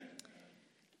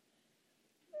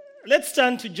Let's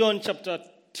turn to John chapter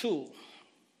 2.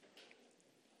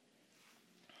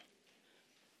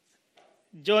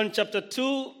 John chapter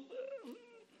 2,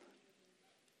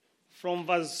 from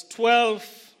verse 12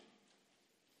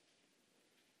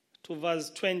 to verse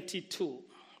 22.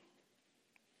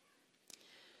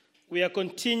 We are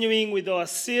continuing with our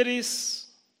series,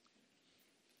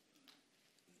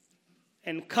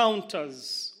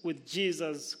 Encounters with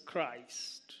Jesus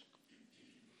Christ.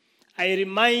 I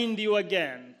remind you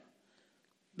again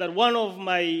that one of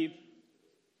my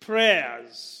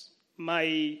prayers,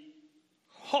 my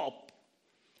hope,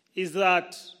 is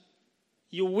that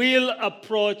you will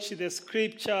approach the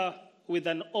scripture with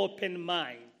an open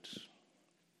mind,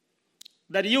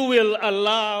 that you will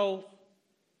allow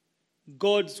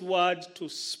God's word to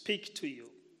speak to you.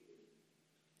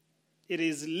 It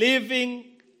is living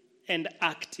and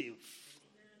active.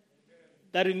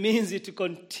 That means it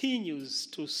continues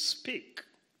to speak.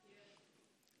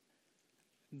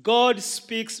 God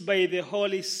speaks by the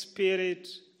Holy Spirit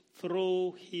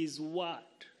through his word.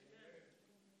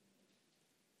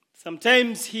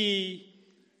 Sometimes he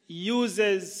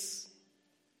uses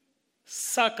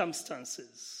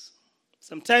circumstances.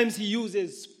 Sometimes he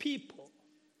uses people.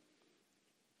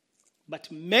 But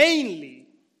mainly,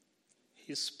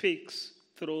 he speaks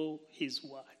through his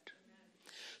word.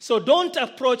 So don't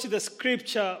approach the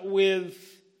scripture with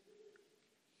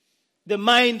the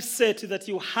mindset that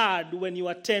you had when you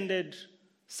attended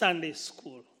Sunday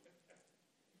school.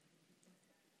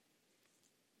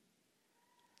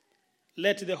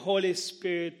 Let the Holy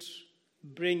Spirit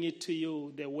bring it to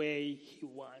you the way he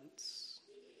wants.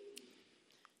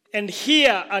 And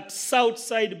here at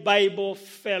Southside Bible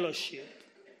Fellowship,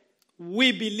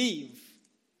 we believe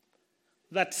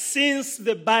that since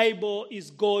the Bible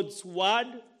is God's word,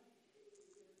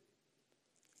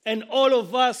 and all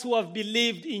of us who have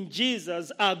believed in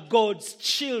Jesus are God's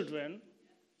children,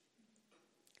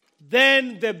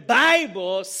 then the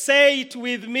Bible, say it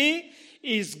with me,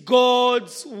 is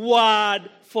God's word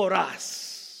for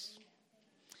us.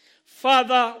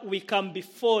 Father, we come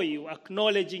before you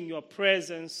acknowledging your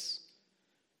presence,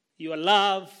 your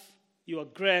love, your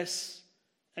grace,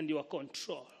 and your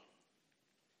control.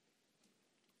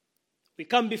 We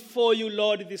come before you,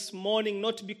 Lord, this morning,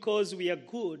 not because we are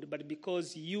good, but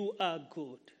because you are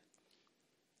good.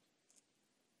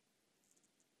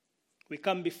 We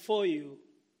come before you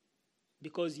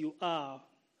because you are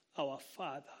our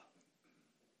Father.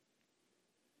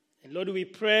 And Lord, we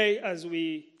pray as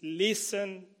we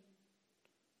listen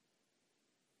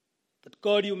that,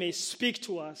 God, you may speak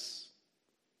to us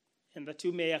and that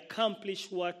you may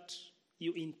accomplish what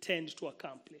you intend to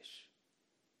accomplish.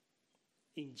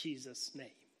 In Jesus' name.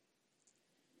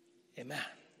 Amen.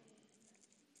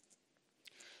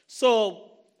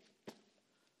 So,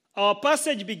 our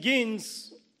passage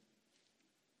begins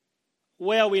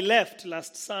where we left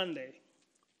last Sunday.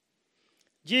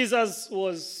 Jesus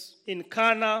was in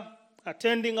Cana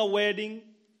attending a wedding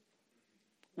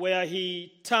where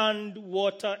he turned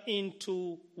water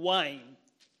into wine.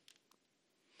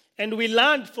 And we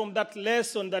learned from that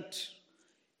lesson that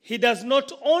he does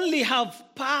not only have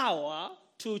power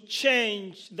to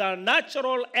change the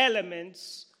natural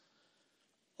elements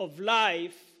of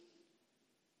life,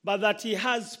 but that he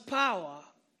has power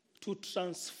to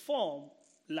transform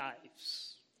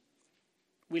lives.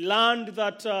 We learned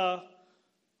that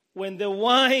when the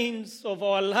wines of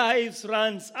our lives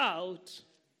runs out,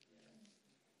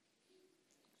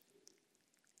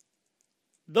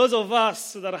 those of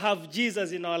us that have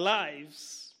Jesus in our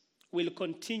lives will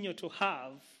continue to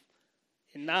have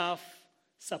enough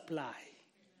supply.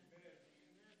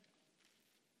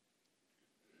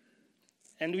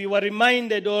 And we were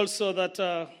reminded also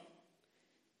that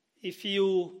if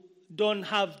you don't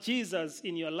have Jesus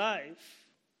in your life,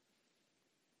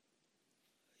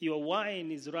 your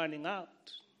wine is running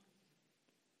out.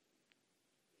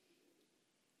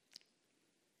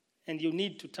 And you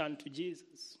need to turn to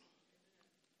Jesus.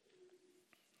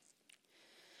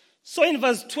 So in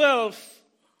verse 12,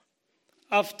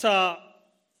 after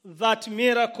that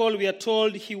miracle, we are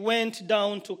told he went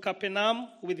down to Capernaum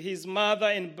with his mother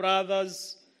and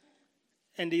brothers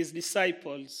and his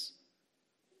disciples.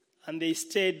 And they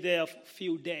stayed there for a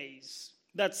few days.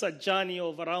 That's a journey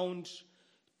of around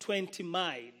 20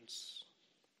 miles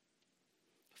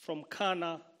from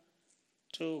Cana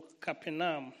to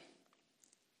Capernaum.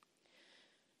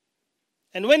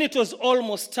 And when it was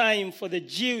almost time for the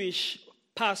Jewish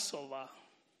Passover,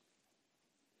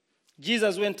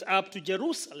 Jesus went up to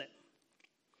Jerusalem.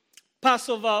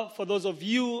 Passover, for those of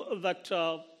you that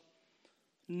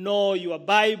know your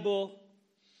Bible,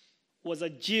 was a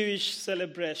Jewish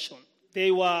celebration.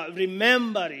 they were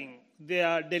remembering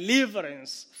their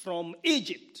deliverance from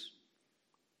Egypt,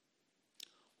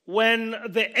 when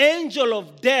the angel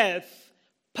of death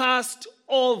passed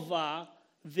over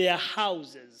their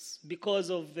houses because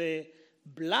of the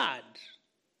blood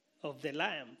of the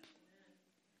Lamb.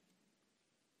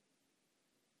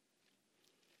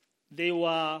 They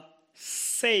were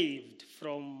saved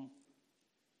from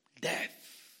death.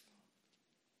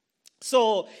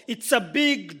 So it's a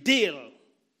big deal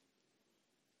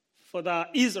for the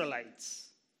Israelites.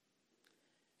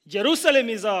 Jerusalem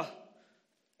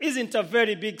isn't a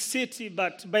very big city,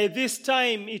 but by this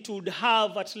time it would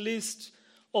have at least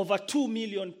over 2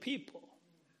 million people.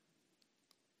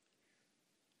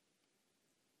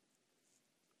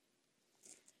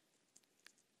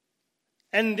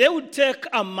 And they would take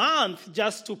a month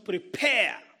just to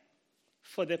prepare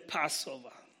for the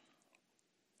Passover.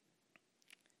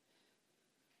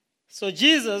 So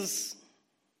Jesus,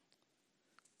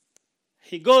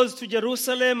 he goes to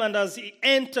Jerusalem, and as he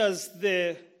enters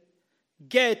the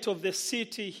gate of the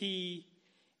city, he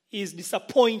is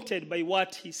disappointed by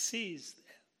what he sees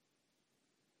there.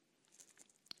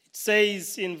 It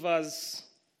says in verse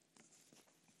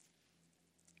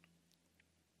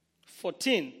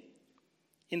 14,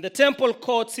 in the temple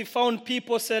courts he found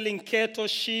people selling cattle,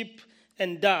 sheep,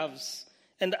 and doves,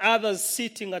 and others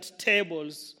sitting at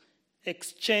tables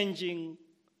exchanging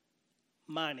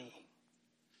money.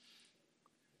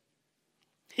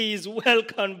 He is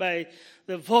welcomed by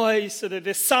the voice,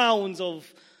 the sounds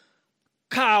of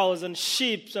cows and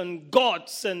sheep and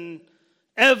goats and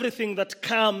everything that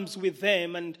comes with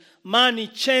them. And money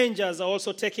changers are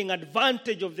also taking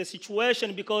advantage of the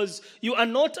situation, because you are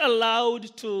not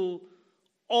allowed to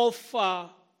offer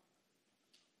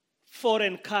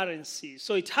foreign currency.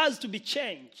 So it has to be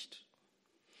changed.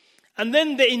 And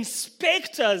then the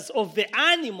inspectors of the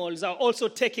animals are also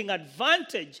taking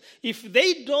advantage. If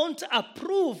they don't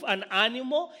approve an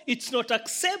animal, it's not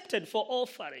accepted for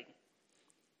offering.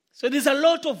 So there's a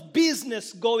lot of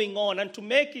business going on. And to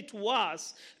make it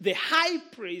worse, the high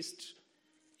priest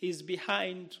is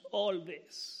behind all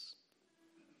this.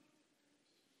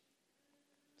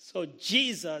 So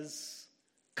Jesus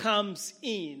comes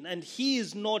in, and he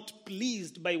is not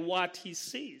pleased by what he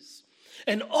sees.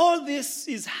 And all this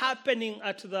is happening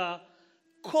at the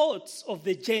courts of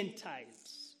the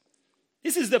Gentiles.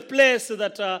 This is the place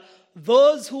that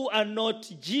those who are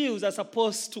not Jews are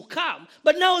supposed to come.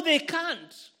 But now they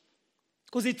can't,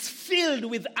 because it's filled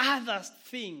with other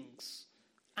things,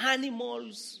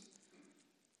 animals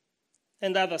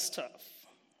and other stuff.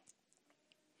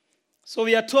 So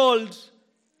we are told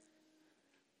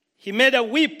he made a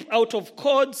whip out of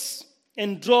cords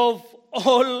and drove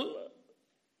all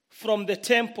from the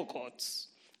temple courts,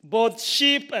 both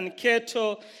sheep and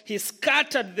cattle. He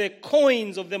scattered the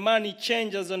coins of the money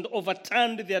changers and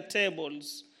overturned their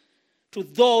tables. To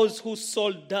those who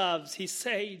sold doves, he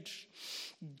said,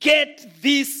 "Get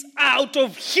this out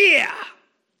of here.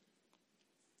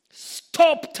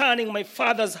 Stop turning my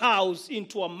father's house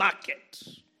into a market."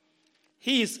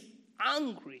 He is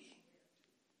angry.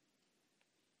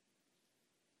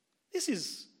 This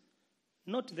is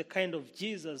not the kind of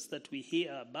Jesus that we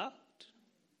hear about.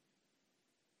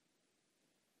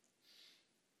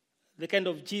 The kind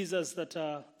of Jesus that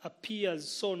appears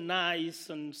so nice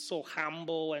and so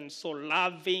humble and so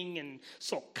loving and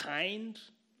so kind.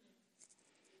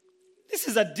 This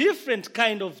is a different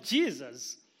kind of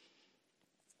Jesus.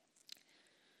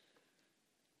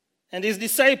 And his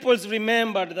disciples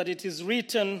remembered that it is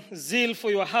written, "Zeal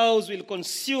for your house will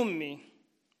consume me."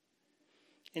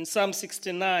 In Psalm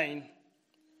 69,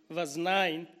 verse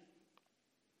 9.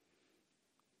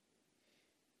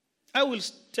 I will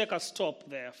take a stop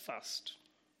there first.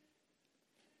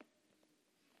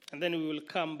 And then we will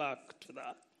come back to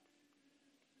that.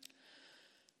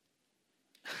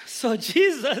 So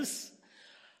Jesus,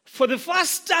 for the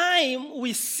first time,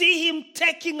 we see him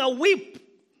taking a whip,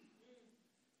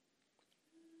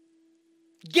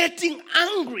 getting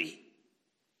angry.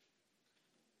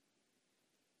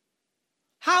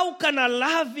 How can a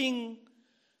loving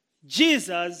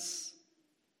Jesus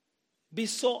be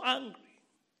so angry?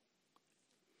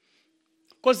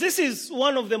 Because this is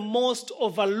one of the most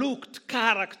overlooked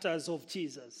characters of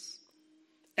Jesus.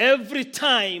 Every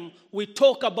time we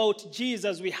talk about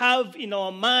Jesus, we have in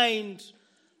our mind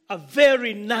a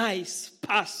very nice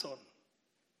person.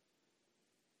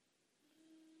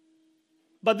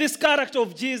 But this character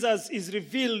of Jesus is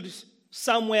revealed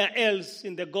somewhere else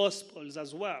in the Gospels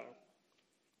as well.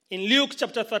 In Luke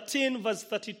chapter 13, verse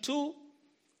 32,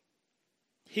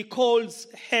 he calls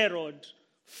Herod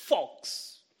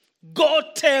fox.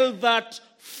 "Go tell that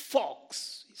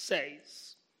fox," he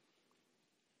says.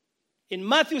 In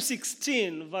Matthew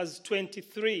 16, verse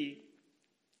 23,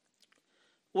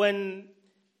 when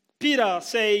Peter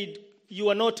said, "You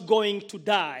are not going to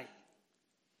die,"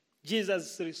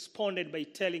 Jesus responded by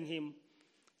telling him,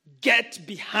 "Get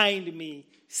behind me,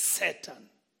 Satan."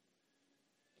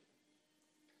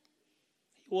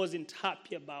 He wasn't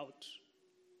happy about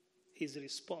his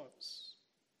response.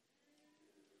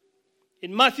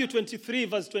 In Matthew 23,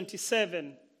 verse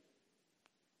 27,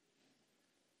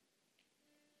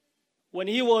 when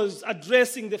he was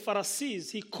addressing the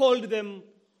Pharisees, he called them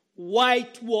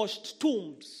whitewashed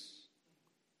tombs.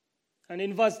 And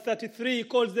in verse 33, he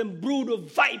calls them brood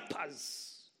of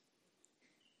vipers.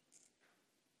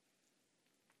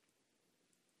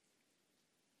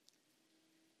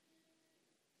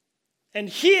 And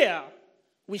here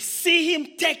we see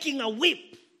him taking a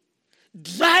whip,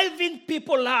 driving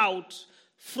people out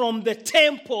from the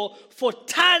temple for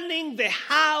turning the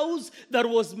house that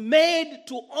was made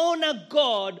to honor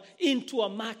God into a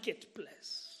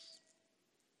marketplace.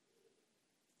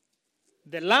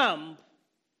 The lamb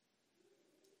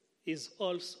is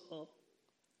also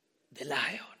the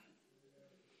lion.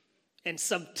 And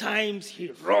sometimes he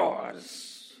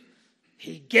roars.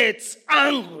 He gets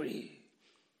angry.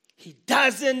 He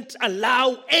doesn't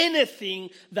allow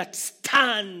anything that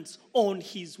stands on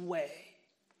his way.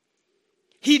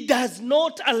 He does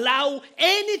not allow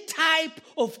any type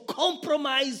of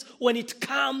compromise when it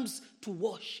comes to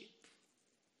worship.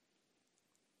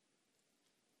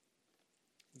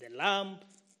 The lamb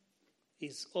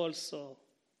is also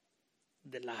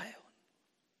the lion.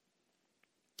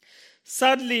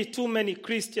 Sadly, too many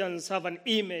Christians have an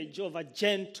image of a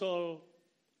gentle,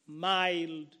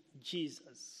 mild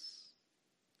Jesus.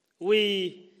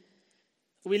 We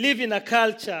live in a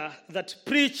culture that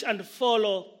preach and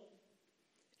follow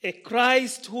a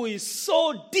Christ who is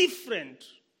so different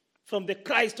from the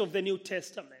Christ of the New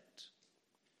Testament.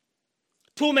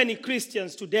 Too many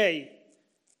Christians today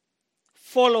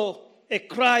follow a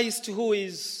Christ who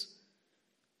is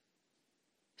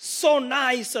so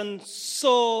nice and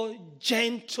so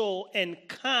gentle and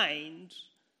kind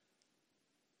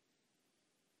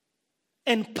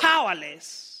and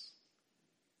powerless.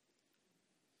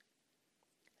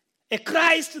 A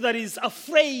Christ that is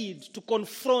afraid to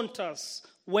confront us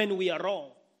when we are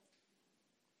wrong.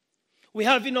 We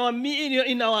have in our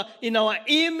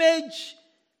image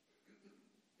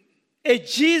a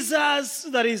Jesus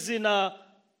that is in a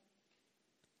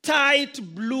tight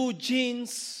blue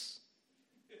jeans,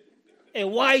 a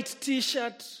white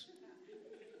t-shirt,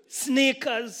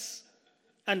 sneakers,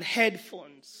 and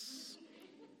headphones.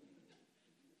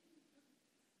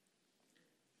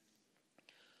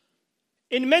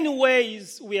 In many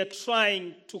ways, we are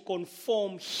trying to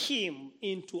conform him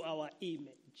into our image.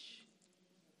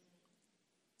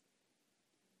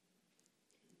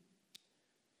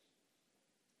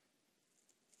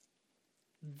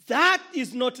 That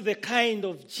is not the kind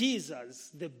of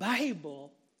Jesus the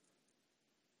Bible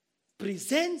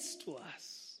presents to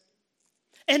us.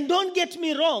 And don't get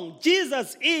me wrong,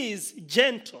 Jesus is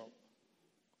gentle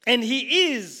and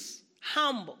he is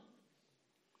humble.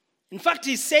 In fact,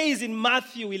 he says in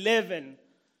Matthew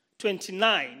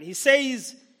 11:29, he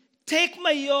says, "Take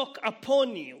my yoke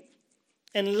upon you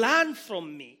and learn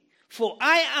from me, for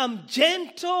I am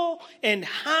gentle and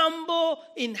humble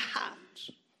in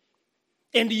heart,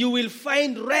 and you will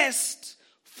find rest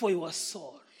for your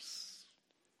souls."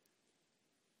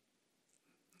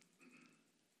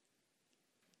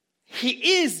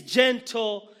 He is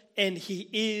gentle and he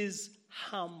is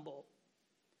humble.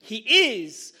 He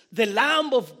is the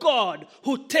Lamb of God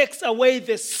who takes away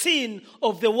the sin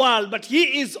of the world, but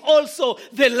he is also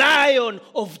the Lion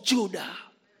of Judah.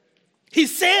 He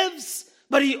saves,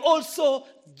 but he also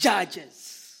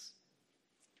judges.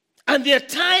 And there are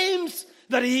times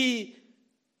that he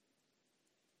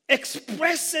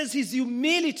expresses his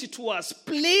humility to us,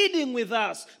 pleading with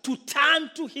us to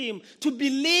turn to him, to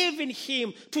believe in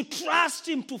him, to trust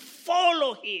him, to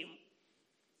follow him.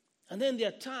 And then there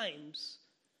are times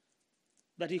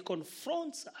that he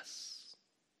confronts us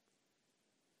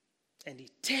and he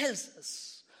tells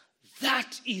us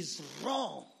that is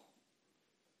wrong.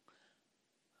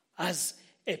 As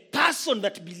a person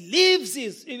that believes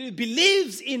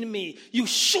in me, you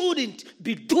shouldn't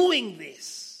be doing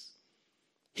this.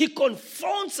 He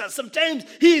confronts us. Sometimes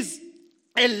he's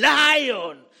a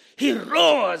lion. He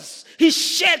roars. He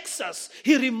shakes us.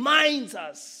 He reminds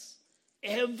us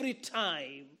every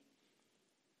time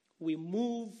we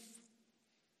move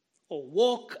or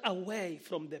walk away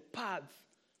from the path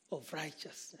of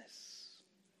righteousness.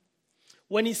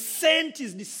 When he sent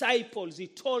his disciples, he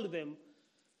told them,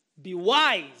 Be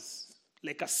wise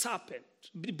like a serpent.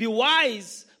 Be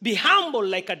wise, be humble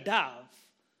like a dove,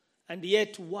 and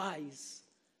yet wise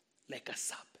like a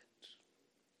serpent.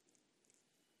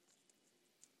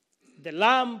 The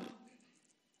lamb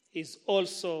is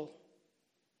also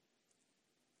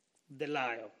the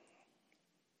lion.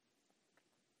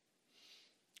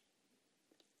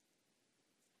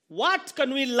 What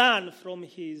can we learn from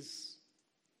his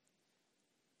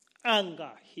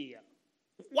anger here?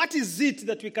 What is it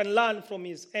that we can learn from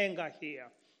his anger here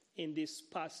in this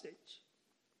passage?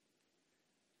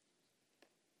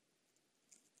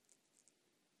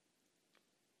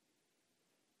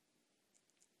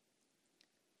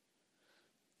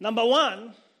 Number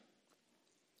one,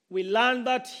 we learn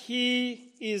that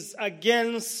he is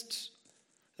against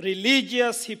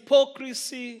religious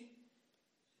hypocrisy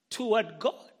toward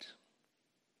God.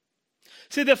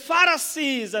 See, the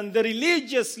Pharisees and the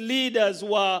religious leaders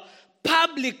were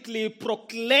publicly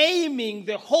proclaiming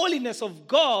the holiness of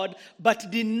God,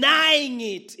 but denying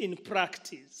it in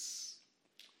practice.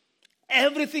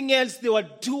 Everything else they were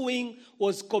doing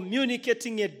was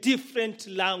communicating a different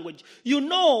language. You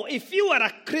know, if you are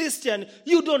a Christian,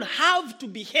 you don't have to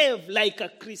behave like a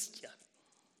Christian.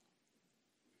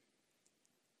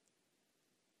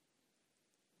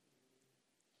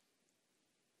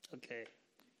 Okay.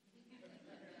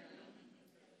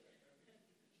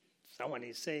 Someone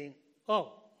is saying,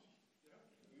 oh,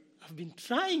 I've been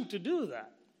trying to do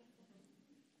that.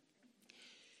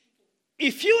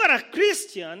 If you are a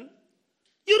Christian,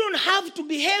 you don't have to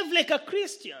behave like a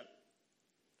Christian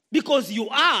because you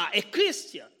are a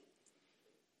Christian.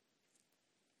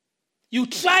 You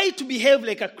try to behave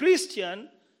like a Christian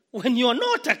when you're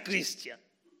not a Christian.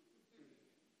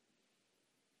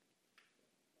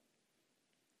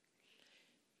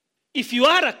 If you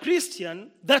are a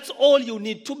Christian, that's all you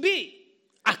need to be.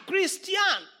 A Christian.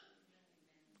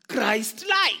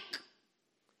 Christ-like.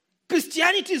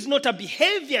 Christianity is not a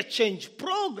behavior change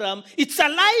program. It's a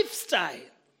lifestyle.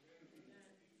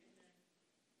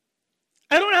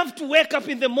 I don't have to wake up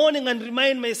in the morning and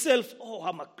remind myself, oh,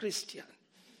 I'm a Christian.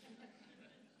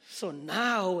 So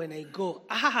now when I go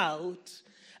out,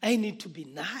 I need to be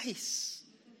nice.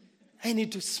 I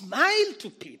need to smile to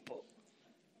people.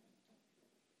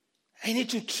 I need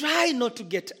to try not to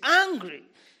get angry.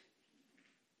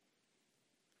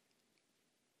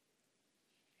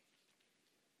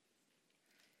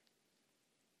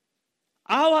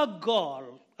 Our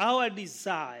goal, our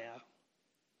desire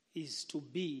is to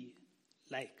be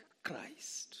like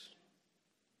Christ.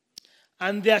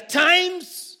 And there are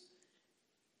times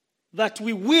that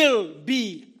we will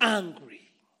be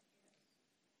angry.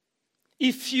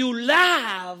 If you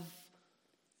love,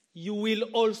 you will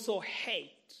also hate.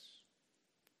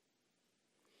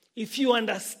 If you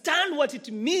understand what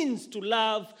it means to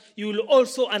love, you will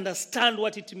also understand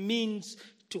what it means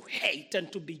to hate and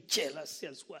to be jealous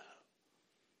as well.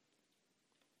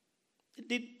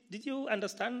 Did you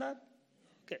understand that?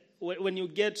 Okay. When you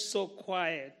get so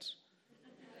quiet.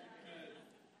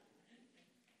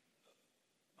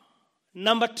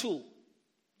 Number two.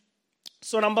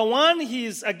 So number one, he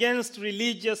is against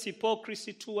religious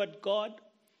hypocrisy toward God.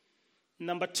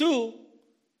 Number two,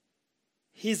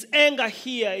 his anger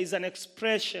here is an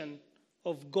expression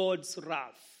of God's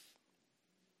wrath.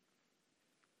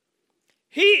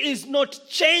 He is not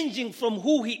changing from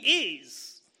who he is.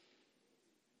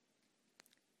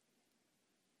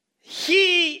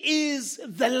 He is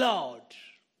the Lord.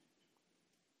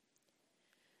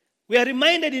 We are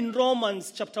reminded in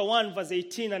Romans chapter 1, verse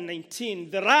 18 and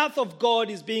 19, the wrath of God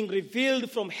is being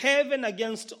revealed from heaven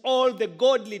against all the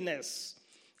godliness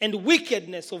and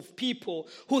wickedness of people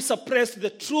who suppress the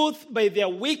truth by their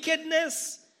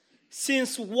wickedness,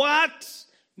 since what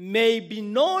may be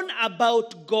known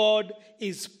about God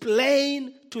is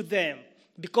plain to them,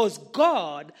 because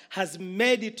God has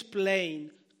made it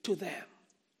plain to them.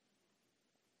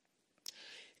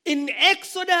 In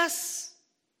Exodus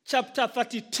chapter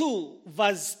 32,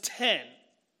 verse 10,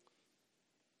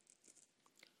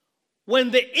 when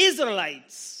the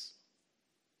Israelites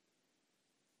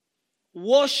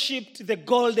worshipped the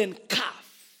golden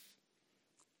calf,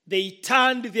 they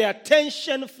turned their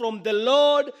attention from the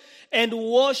Lord and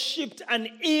worshipped an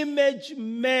image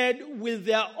made with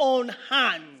their own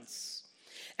hands.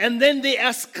 And then they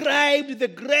ascribed the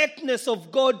greatness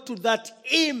of God to that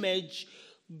image.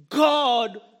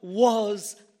 God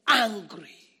was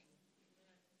angry.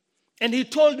 And he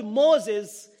told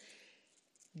Moses,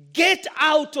 get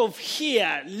out of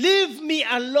here, leave me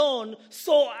alone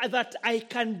so that I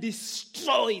can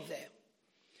destroy them.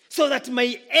 so that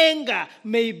my anger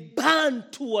may burn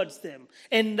towards them,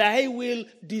 and I will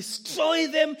destroy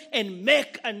them and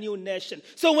make a new nation.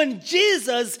 So when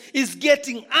Jesus is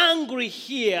getting angry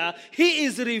here, he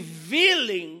is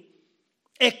revealing,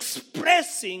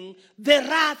 expressing the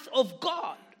wrath of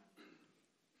God.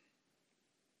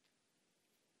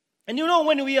 And you know,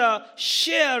 when we are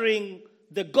sharing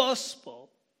the gospel,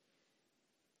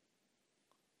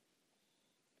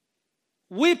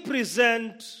 we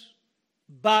present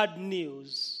bad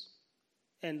news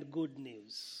and good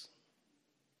news.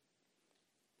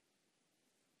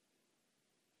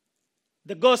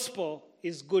 The gospel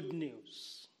is good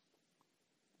news.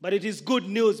 But it is good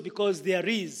news because there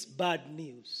is bad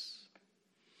news.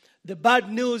 The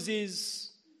bad news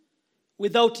is,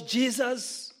 without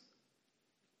Jesus,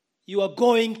 you are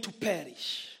going to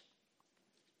perish.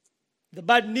 The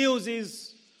bad news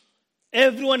is,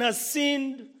 everyone has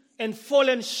sinned and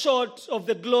fallen short of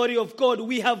the glory of God.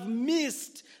 We have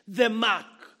missed the mark.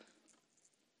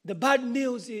 The bad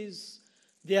news is,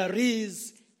 there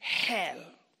is hell.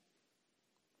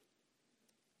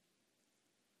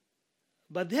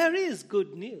 But there is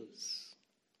good news.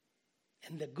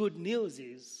 And the good news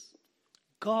is,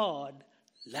 God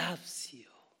loves you.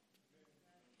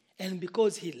 And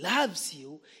because he loves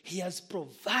you, he has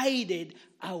provided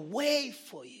a way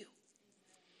for you.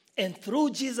 And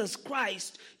through Jesus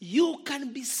Christ, you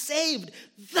can be saved.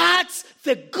 That's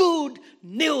the good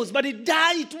news. But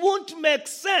it won't make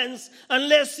sense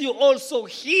unless you also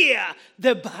hear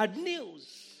the bad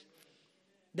news.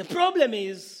 The problem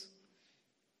is,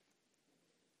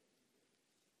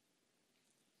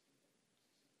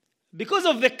 because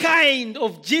of the kind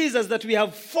of Jesus that we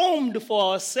have formed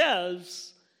for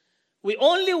ourselves, we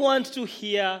only want to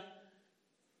hear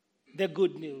the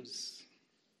good news.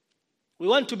 We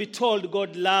want to be told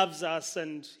God loves us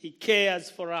and he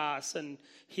cares for us and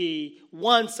he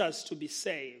wants us to be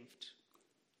saved.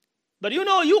 But you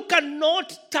know, you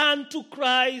cannot turn to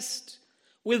Christ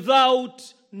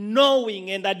without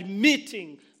knowing and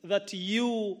admitting that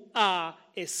you are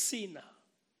a sinner.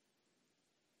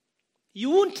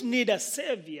 You won't need a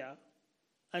savior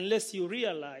unless you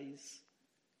realize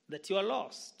that you are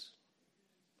lost.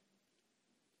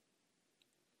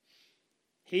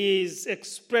 He is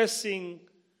expressing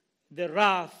the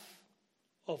wrath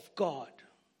of God.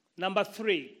 Number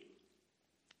 3.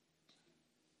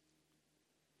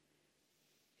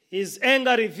 His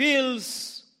anger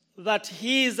reveals that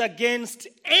he is against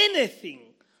anything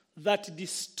that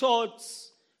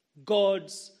distorts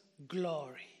God's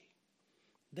glory.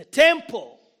 The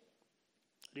temple.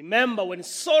 Remember, when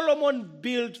Solomon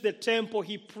built the temple,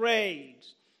 he prayed,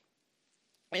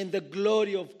 and the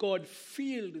glory of God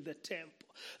filled the temple.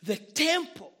 The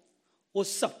temple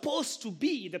was supposed to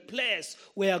be the place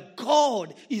where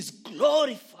God is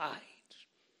glorified,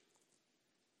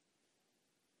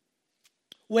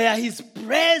 where his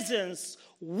presence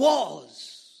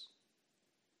was.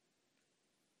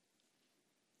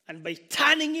 And by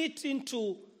turning it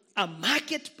into a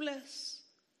marketplace,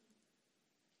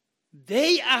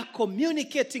 they are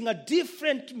communicating a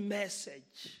different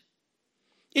message.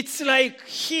 It's like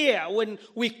here, when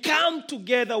we come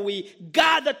together, we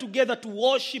gather together to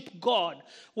worship God.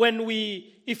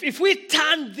 If we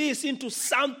turn this into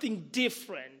something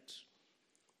different,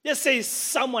 let's say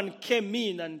someone came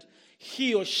in and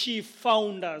he or she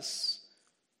found us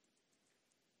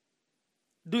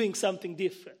doing something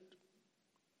different.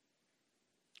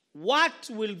 What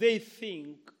will they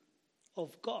think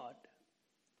of God?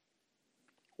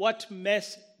 What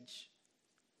message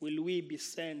will we be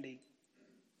sending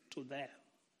to them?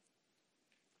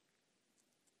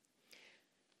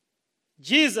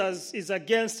 Jesus is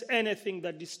against anything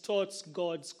that distorts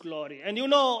God's glory. And you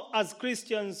know, as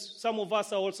Christians, some of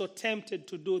us are also tempted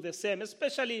to do the same,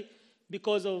 especially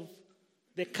because of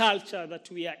the culture that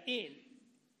we are in.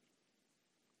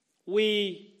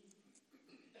 We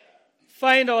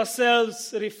find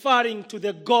ourselves referring to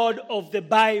the God of the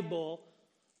Bible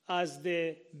as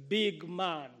the big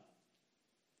man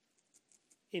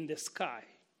in the sky,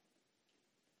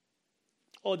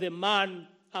 or the man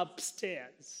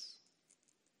upstairs.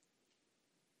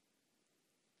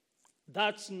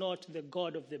 That's not the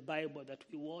God of the Bible that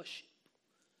we worship.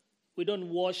 We don't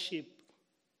worship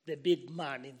the big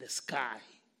man in the sky.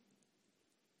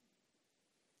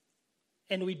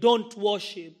 And we don't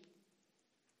worship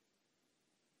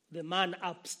the man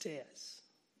upstairs.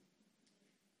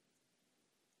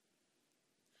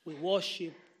 We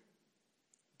worship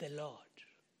the Lord,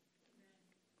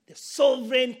 the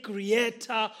sovereign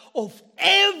creator of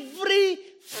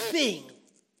everything.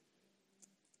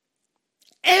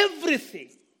 Everything.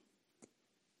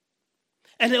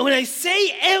 And when I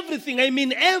say everything, I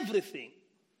mean everything.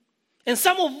 And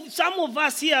some of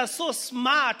us here are so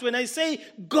smart. When I say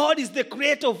God is the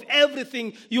creator of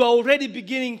everything, you are already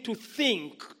beginning to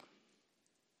think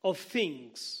of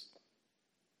things.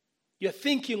 You're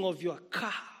thinking of your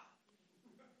car.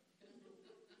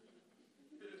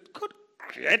 God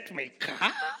create my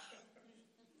car?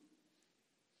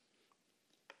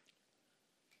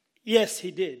 Yes,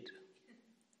 he did.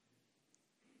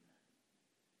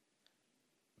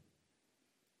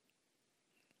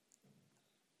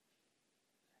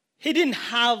 He didn't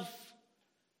have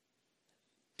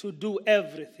to do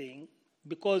everything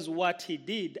because what he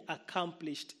did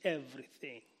accomplished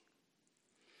everything.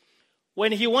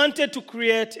 When he wanted to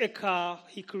create a car,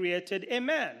 he created a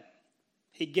man.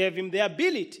 He gave him the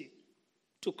ability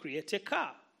to create a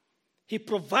car. He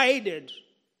provided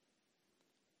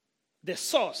the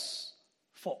source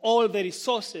for all the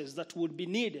resources that would be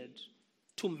needed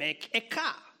to make a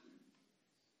car.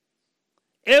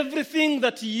 Everything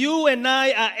that you and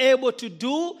I are able to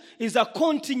do is a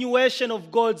continuation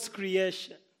of God's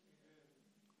creation.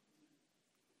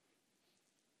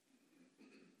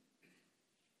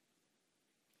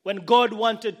 When God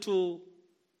wanted to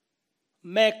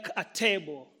make a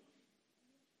table,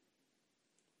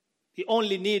 he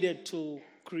only needed to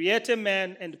create a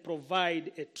man and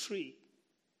provide a tree.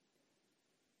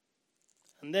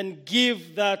 And then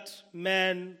give that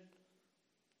man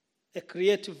a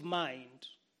creative mind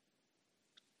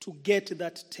to get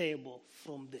that table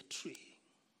from the tree.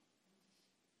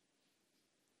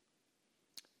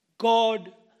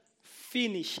 God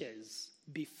finishes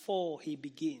before he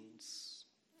begins.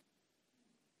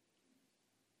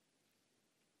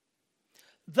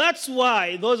 That's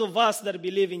why those of us that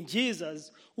believe in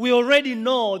Jesus, we already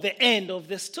know the end of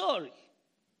the story.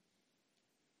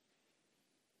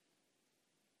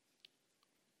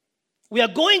 We are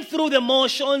going through the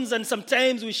motions and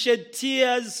sometimes we shed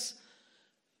tears,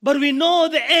 but we know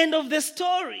the end of the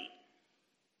story.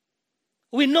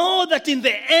 We know that in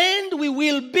the end we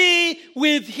will be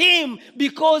with him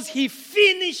because he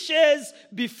finishes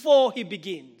before he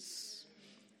begins.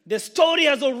 The story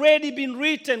has already been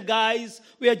written, guys.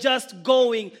 We are just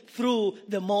going through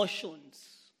the motions.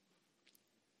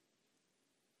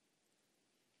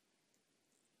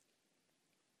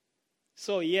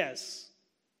 So yes,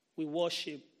 we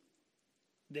worship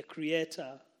the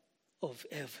creator of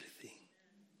everything.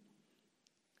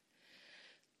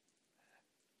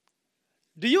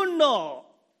 Do you know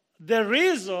the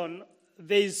reason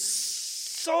there is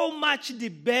so much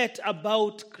debate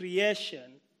about creation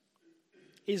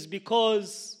is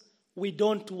because we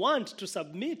don't want to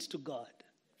submit to God?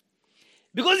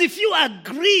 Because if you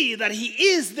agree that he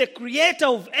is the creator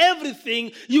of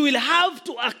everything, you will have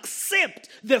to accept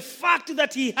the fact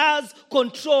that he has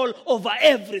control over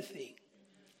everything.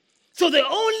 So the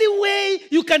only way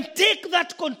you can take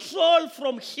that control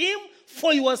from him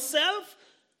for yourself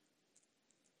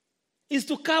is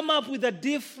to come up with a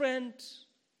different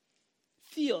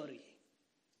theory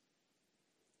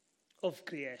of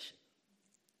creation.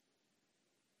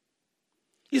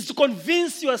 Is to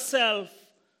convince yourself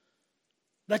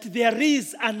that there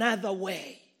is another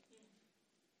way.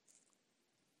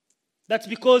 That's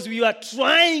because we are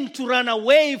trying to run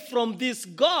away from this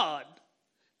God.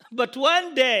 But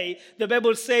one day, the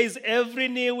Bible says, every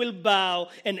knee will bow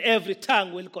and every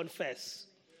tongue will confess.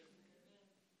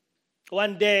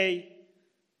 One day,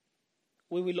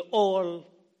 we will all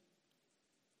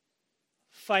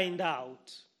find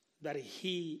out that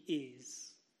he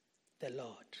is the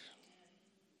Lord.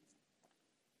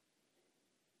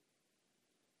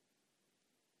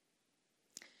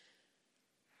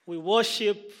 We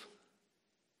worship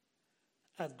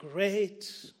a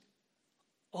great,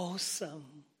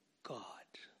 awesome God,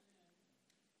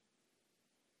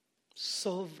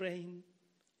 sovereign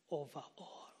over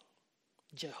all,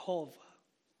 Jehovah.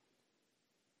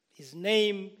 His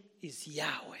name is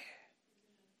Yahweh.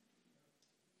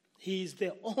 He is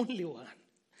the only one.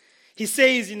 He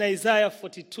says in Isaiah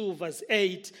 42 verse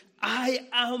 8, I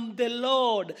am the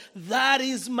Lord, that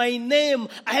is my name.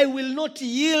 I will not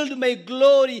yield my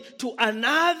glory to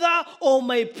another or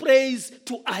my praise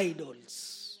to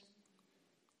idols.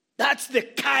 That's the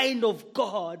kind of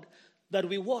God that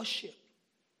we worship.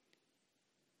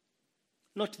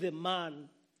 Not the man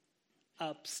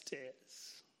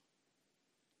upstairs.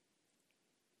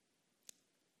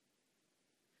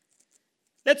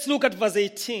 Let's look at verse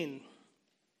 18.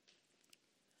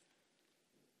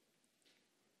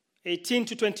 18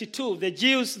 to 22. The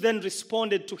Jews then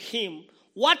responded to him,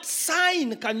 what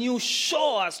sign can you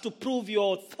show us to prove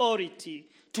your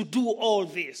authority? to do all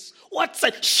this? What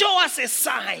sign? Show us a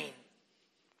sign.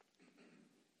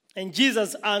 And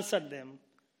Jesus answered them,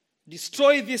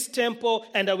 "Destroy this temple,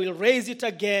 and I will raise it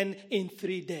again in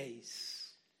 3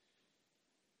 days."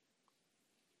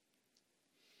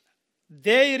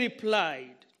 They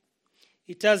replied,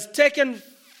 "It has taken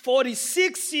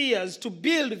 46 years to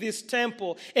build this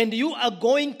temple, and you are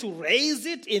going to raise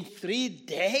it in 3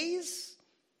 days?"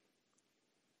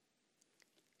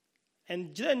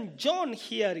 And then John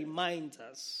here reminds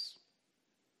us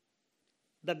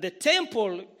that the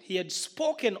temple he had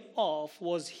spoken of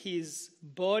was his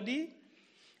body.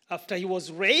 After he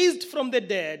was raised from the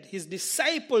dead, his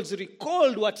disciples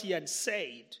recalled what he had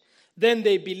said. Then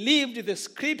they believed the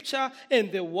scripture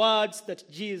and the words that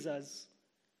Jesus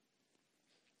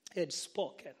had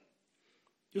spoken.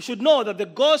 You should know that the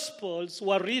Gospels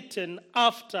were written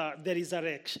after the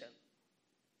resurrection.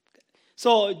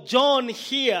 So John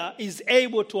here is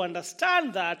able to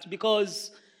understand that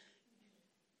because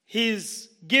he's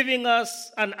giving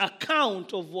us an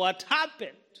account of what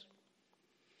happened.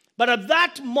 But at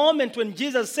that moment when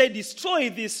Jesus said, "Destroy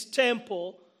this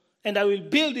temple, and I will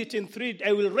build it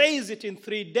I will raise it in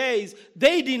 3 days,"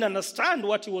 they didn't understand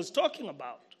what he was talking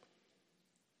about.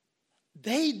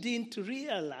 They didn't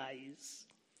realize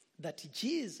that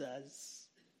Jesus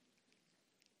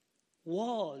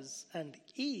was and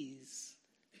is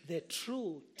the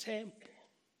true temple.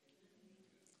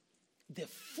 The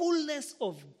fullness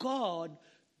of God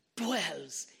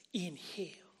dwells in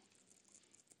him.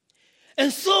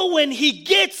 And so when he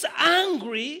gets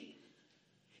angry,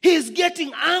 he's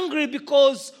getting angry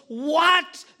because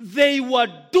what they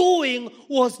were doing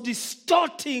was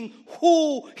distorting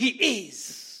who he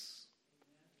is.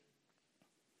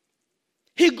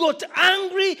 He got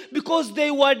angry because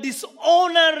they were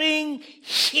dishonoring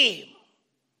him.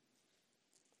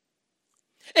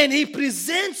 And he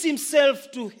presents himself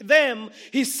to them.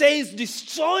 He says,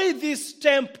 "Destroy this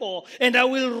temple, and I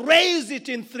will raise it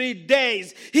in 3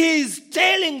 days." He is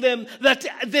telling them that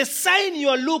the sign you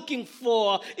are looking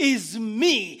for is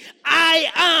me. I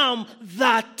am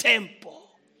that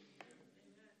temple.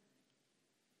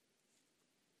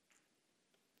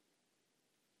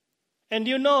 And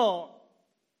you know,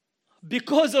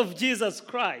 because of Jesus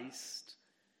Christ,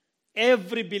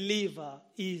 every believer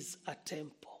is a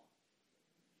temple.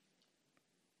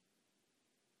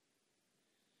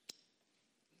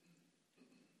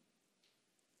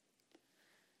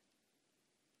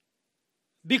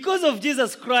 Because of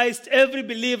Jesus Christ, every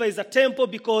believer is a temple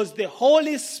because the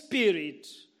Holy Spirit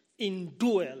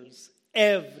indwells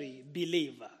every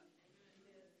believer.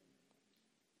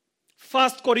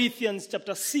 1 Corinthians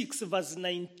chapter 6, verse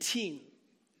 19.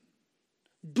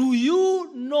 Do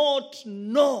you not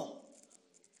know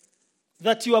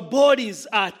that your bodies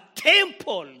are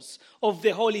temples of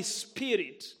the Holy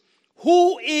Spirit,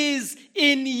 who is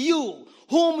in you,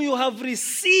 whom you have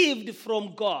received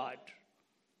from God?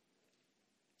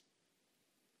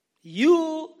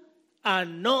 You are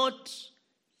not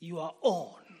your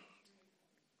own.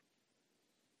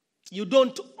 You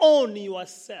don't own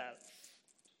yourself.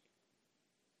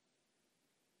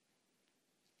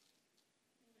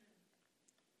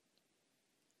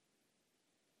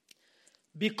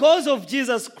 Because of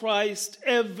Jesus Christ,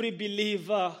 every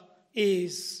believer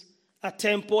is a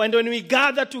temple. And when we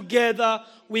gather together,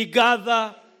 we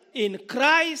gather in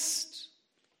Christ,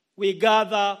 we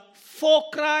gather for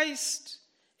Christ,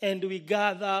 and we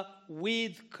gather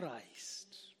with Christ.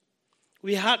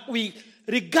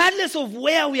 Regardless of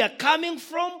where we are coming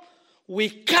from, we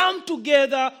come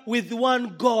together with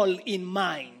one goal in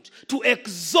mind: to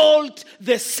exalt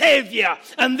the Savior.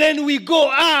 And then we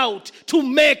go out to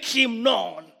make him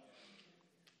known.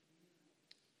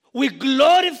 We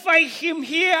glorify him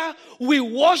here, we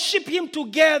worship him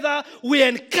together, we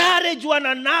encourage one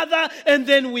another, and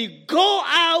then we go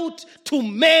out to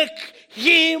make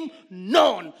him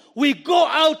known. We go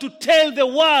out to tell the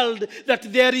world that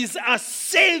there is a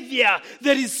Savior,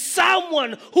 there is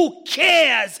someone who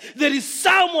cares, there is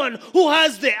someone who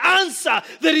has the answer,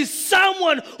 there is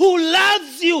someone who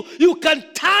loves you. You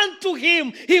can turn to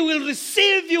him, he will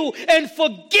receive you and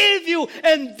forgive you,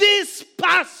 and this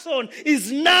person is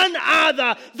none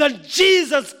other than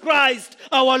Jesus Christ,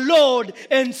 our Lord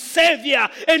and Savior,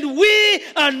 and we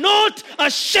are not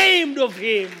ashamed of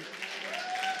him.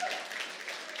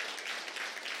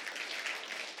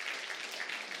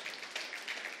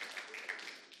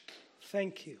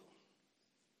 Thank you.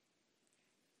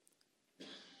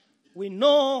 We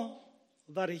know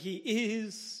that he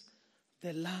is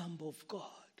the Lamb of God.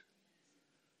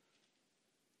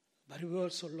 But we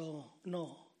also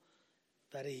know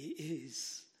that he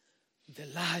is the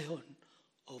Lion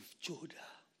of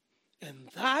Judah. And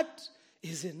that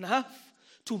is enough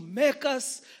to make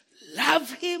us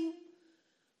love him,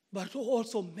 but to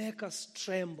also make us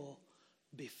tremble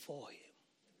before him.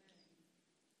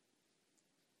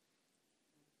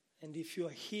 And if you are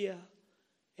here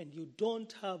and you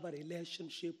don't have a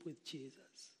relationship with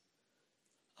Jesus,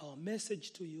 our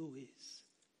message to you is,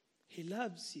 he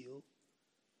loves you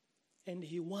and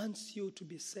he wants you to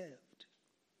be saved.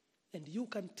 And you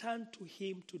can turn to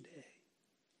him today.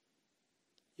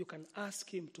 You can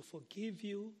ask him to forgive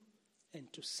you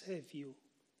and to save you.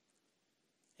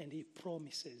 And he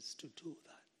promises to do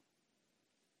that.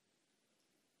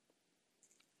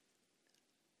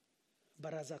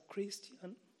 But as a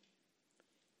Christian,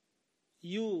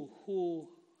 you who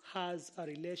has a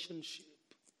relationship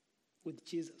with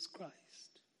Jesus Christ,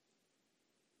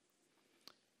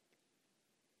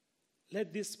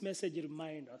 let this message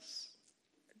remind us.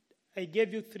 I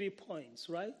gave you 3 points,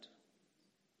 right?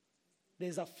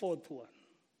 There's a 4th one.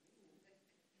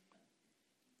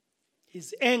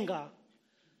 His anger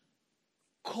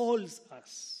calls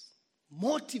us,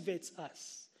 motivates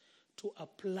us to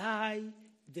apply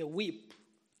the whip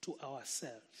to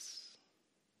ourselves.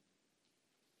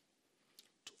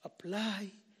 To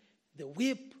apply the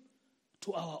whip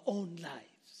to our own lives.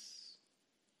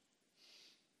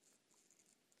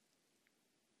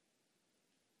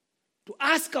 To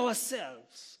ask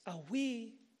ourselves, are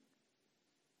we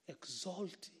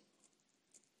exalting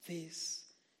this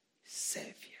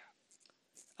Savior?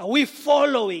 Are we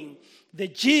following the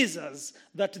Jesus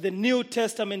that the New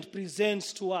Testament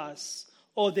presents to us,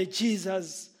 or the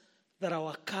Jesus that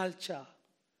our culture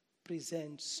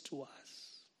presents to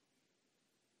us?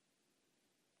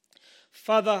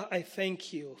 Father, I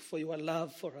thank you for your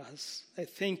love for us. I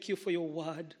thank you for your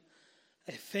word.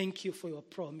 I thank you for your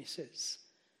promises.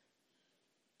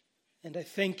 And I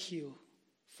thank you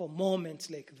for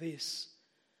moments like this,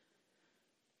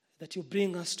 that you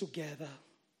bring us together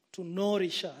to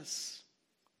nourish us,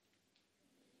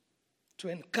 to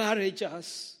encourage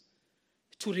us,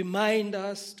 to remind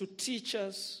us, to teach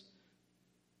us,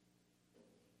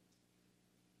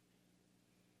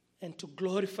 and to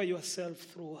glorify yourself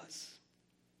through us.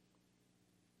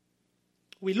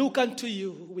 We look unto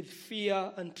you with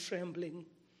fear and trembling,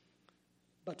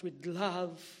 but with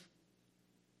love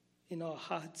in our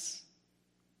hearts.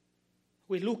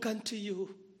 We look unto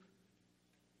you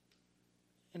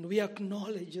and we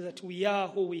acknowledge that we are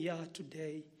who we are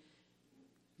today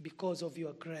because of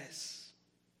your grace.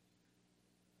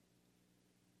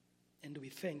 And we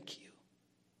thank you.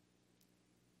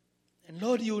 And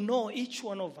Lord, you know each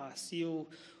one of us. You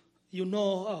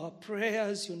know our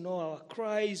prayers, you know our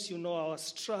cries, you know our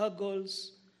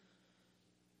struggles.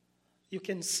 You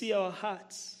can see our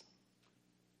hearts.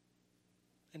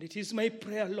 And it is my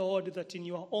prayer, Lord, that in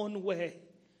your own way,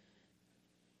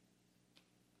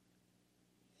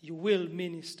 you will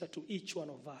minister to each one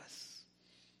of us.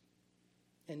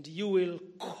 And you will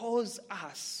cause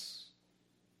us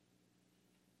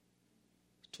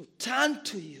to turn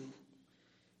to you,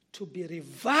 to be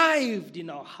revived in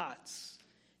our hearts,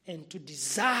 and to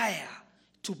desire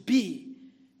to be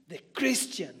the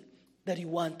Christian that you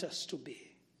want us to be.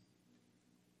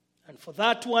 And for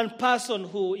that one person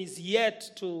who is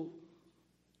yet to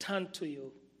turn to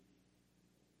you,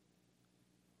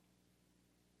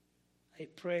 I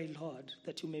pray, Lord,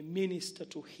 that you may minister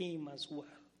to him as well.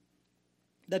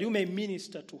 That you may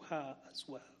minister to her as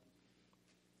well.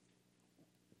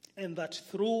 And that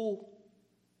through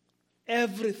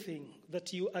everything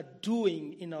that you are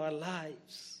doing in our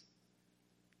lives,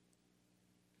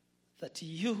 that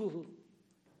you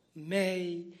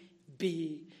may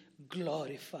be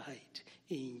glorified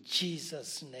in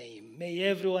Jesus' name. May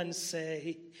everyone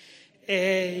say,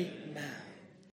 Amen.